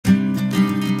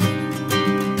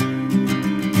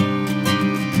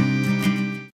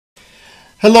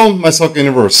Hello, my soccer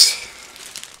universe.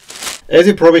 As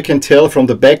you probably can tell from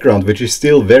the background, which is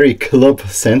still very club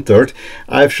centered,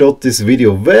 I've shot this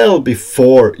video well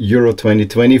before Euro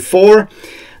 2024.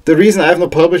 The reason I've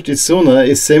not published it sooner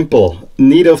is simple.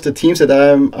 Neither of the teams that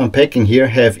I'm unpacking here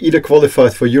have either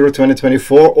qualified for Euro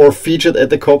 2024 or featured at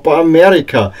the Copa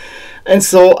America. And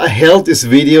so I held this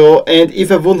video, and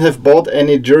if I wouldn't have bought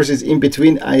any jerseys in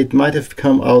between, it might have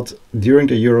come out during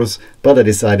the Euros, but I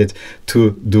decided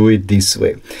to do it this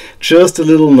way. Just a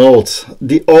little note,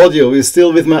 the audio is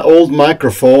still with my old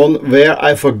microphone where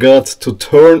I forgot to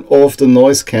turn off the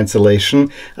noise cancellation.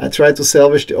 I tried to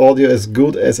salvage the audio as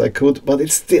good as I could, but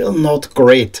it's still not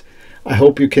great. I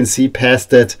hope you can see past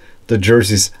that. The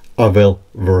jerseys are well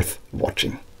worth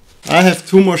watching. I have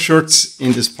two more shirts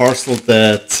in this parcel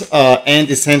that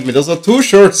Andy sent me. Those are two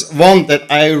shirts. One that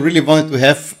I really wanted to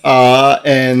have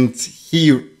and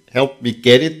he helped me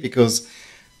get it because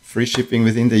free shipping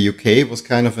within the UK was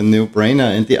kind of a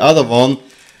no-brainer. And the other one,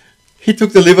 he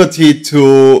took the liberty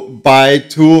to buy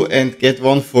two and get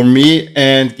one for me.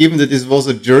 And given that this was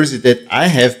a jersey that I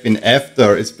have been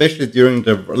after, especially during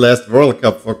the last World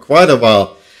Cup for quite a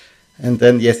while, and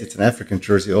then yes, it's an African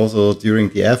jersey also during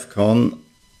the AFCON,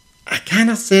 I kind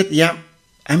of said, yeah,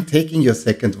 I'm taking your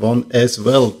second one as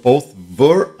well. Both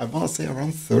were, I want to say,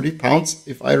 around 30 pounds,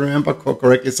 if I remember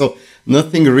correctly. So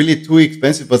nothing really too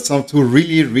expensive, but some two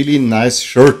really, really nice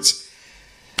shirts.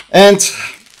 And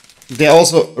they're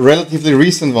also relatively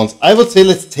recent ones. I would say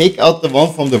let's take out the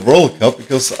one from the World Cup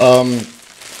because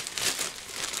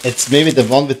it's maybe the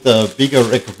one with the bigger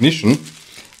recognition.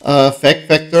 Fact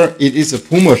factor, it is a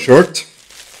Puma shirt.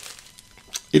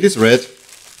 It is red.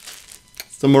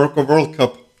 The Morocco World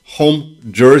Cup home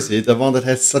jersey, the one that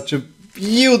has such a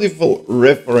beautiful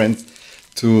reference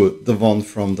to the one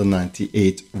from the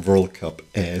 '98 World Cup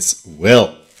as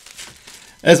well.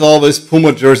 As always,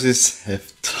 Puma jerseys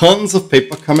have tons of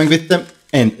paper coming with them,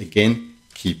 and again,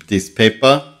 keep this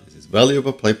paper. This is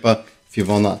valuable paper if you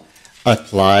want to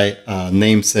apply a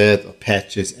name set or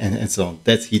patches and so on.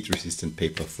 That's heat resistant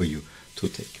paper for you to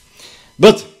take.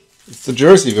 But it's the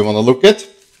jersey we want to look at.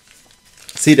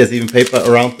 See, there's even paper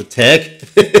around the tag,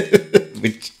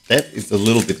 which that is a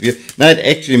little bit weird. Now it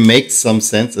actually makes some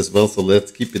sense as well, so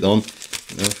let's keep it on.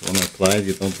 You know, if you want to apply it,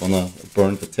 you don't want to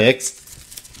burn the tags.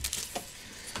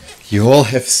 You all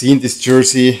have seen this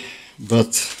jersey,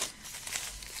 but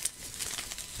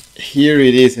here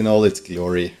it is in all its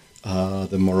glory.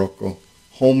 The Morocco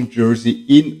home jersey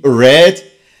in red.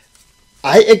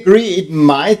 I agree, it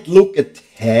might look a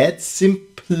tad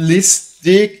simplistic,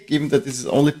 given that this is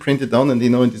only printed on, and you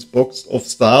know, in this boxed off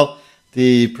style.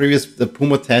 The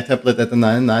Puma tablet at the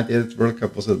 1998 World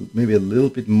Cup was maybe a little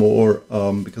bit more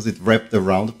because it wrapped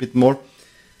around a bit more.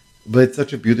 But it's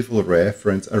such a beautiful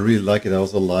reference. I really like it. I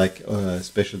also like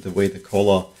especially the way the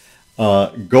color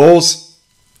goes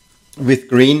with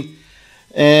green.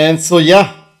 And so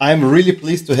yeah, I'm really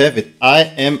pleased to have it. I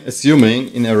am assuming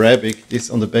in Arabic,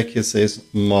 this on the back here says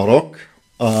Morocco.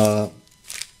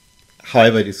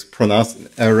 However it is pronounced in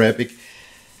Arabic.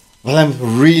 Well, I'm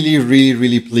really, really,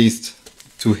 really pleased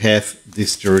to have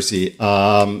this jersey.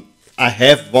 I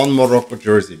have one Morocco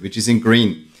jersey, which is in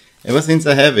green, ever since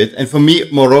I have it. And for me,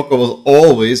 Morocco was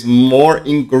always more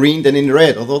in green than in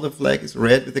red, although the flag is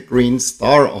red with a green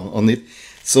star on it.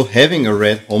 So having a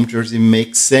red home jersey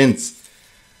makes sense.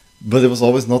 But it was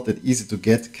always not that easy to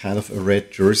get kind of a red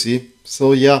jersey.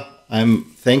 So yeah,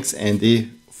 thanks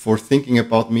Andy for thinking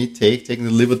about me, taking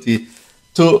the liberty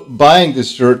to buying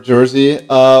this jersey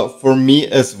for me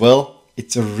as well.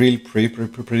 It's a real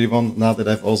pretty one. Now that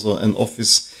I've also an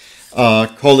office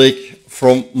colleague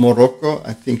from Morocco,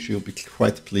 I think she'll be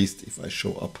quite pleased if I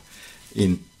show up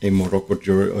in a Morocco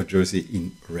jersey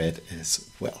in red as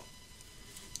well.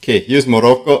 Okay, here's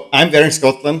Morocco. I'm wearing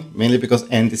Scotland, mainly because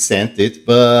Andy sent it,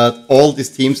 but all these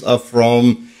teams are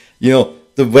from, you know,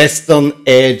 the western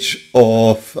edge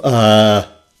of the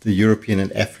European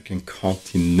and African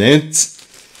continents.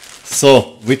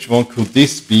 So, which one could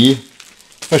this be?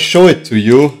 If I show it to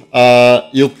you,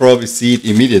 you'll probably see it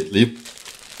immediately.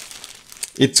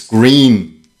 It's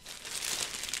green.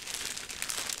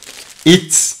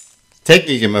 It's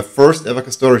technically my first ever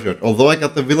Castori shirt. Although I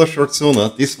got the Villa shirt sooner,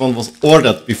 this one was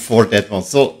ordered before that one.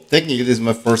 So, technically this is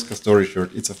my first Castori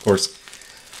shirt. It's of course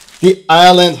the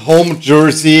Ireland home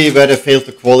jersey where they failed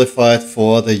to qualify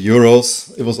for the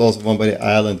Euros. It was also won by the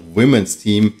Ireland women's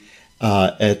team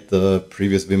at the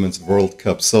previous Women's World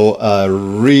Cup. So a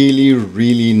really,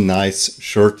 really nice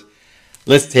shirt.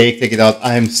 Let's take it out.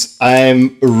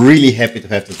 I'm really happy to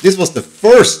have this. This was the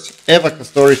first ever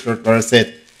Castori shirt where I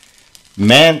said,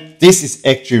 man, this is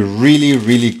actually really,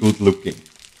 really good looking.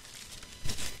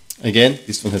 Again,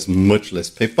 this one has much less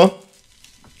paper.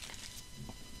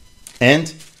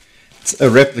 And it's a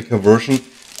replica version.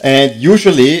 And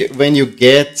usually when you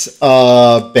get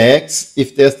bags,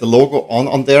 if there's the logo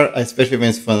on there, especially when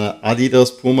it's from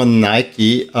Adidas, Puma,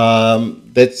 Nike,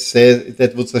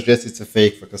 that would suggest it's a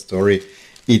fake for Castori.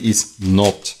 It is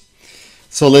not.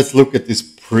 So let's look at this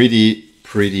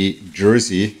pretty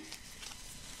jersey.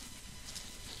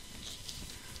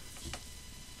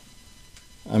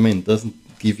 I mean, doesn't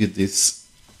give you this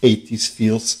 80s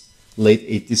feels, late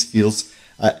 80s feels.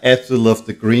 I absolutely love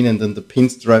the green and then the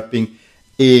pinstriping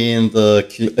in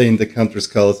the country's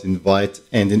colors in white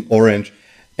and in orange,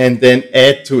 and then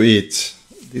add to it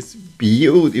this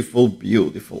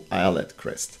beautiful Ireland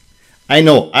crest. I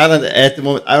know Ireland at the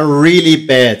moment are really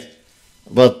bad,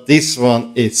 but this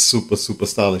one is super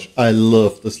stylish. I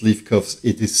love the sleeve cuffs.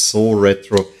 It is so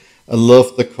retro. I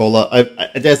love the collar. I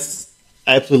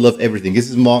absolutely love everything. This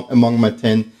is among my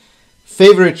 10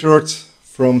 favorite shirts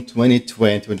from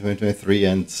 2020 and 2023,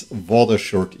 and what a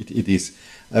shirt it is.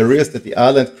 I realized that the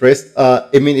Ireland crest, I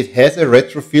mean, it has a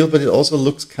retro feel, but it also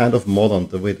looks kind of modern,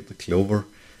 the way that the clover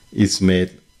is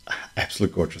made.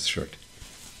 Absolutely gorgeous shirt.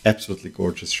 Absolutely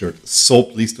gorgeous shirt. So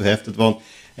pleased to have that one.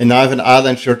 And now I have an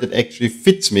Ireland shirt that actually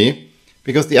fits me,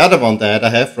 because the other one that I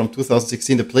have from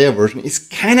 2016, the player version, is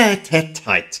kind of a tad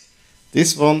tight.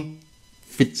 This one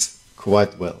fits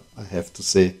quite well, I have to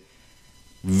say.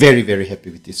 Very happy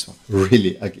with this one.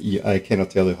 Really, I cannot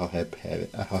tell you how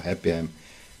happy I am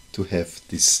to have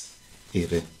this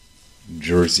Ere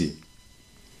jersey.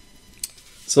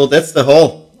 So that's the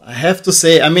haul. I have to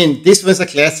say, I mean, this one's a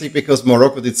classic because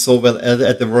Morocco did so well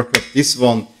at the World Cup. This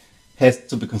one has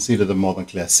to be considered a modern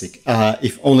classic.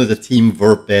 If only the team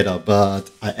were better, but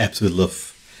I absolutely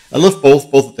love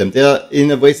both of them. They are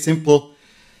in a way simple,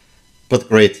 but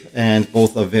great, and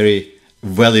both are very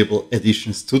valuable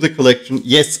additions to the collection.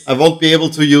 Yes, I won't be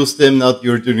able to use them now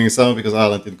during summer because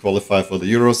Ireland didn't qualify for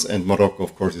the Euros, and Morocco,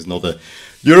 of course, is not a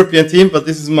European team, but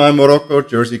this is my Morocco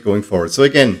jersey going forward. So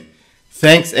again,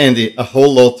 thanks, Andy, a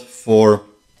whole lot for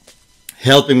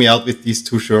helping me out with these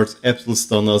two shirts. Absolute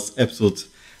stunners, absolute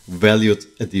valued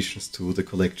additions to the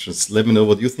collections. Let me know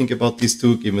what you think about these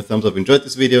two. Give me a thumbs up, enjoyed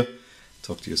this video.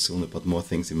 Talk to you soon about more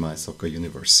things in my soccer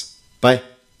universe. Bye!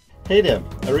 Hey there,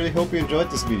 I really hope you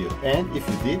enjoyed this video, and if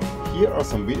you did, here are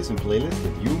some videos and playlists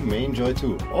that you may enjoy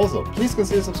too. Also, please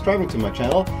consider subscribing to my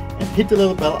channel and hit the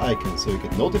little bell icon so you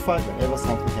get notified whenever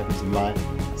something happens in my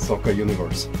soccer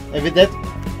universe. And with that,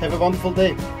 have a wonderful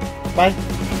day. Bye!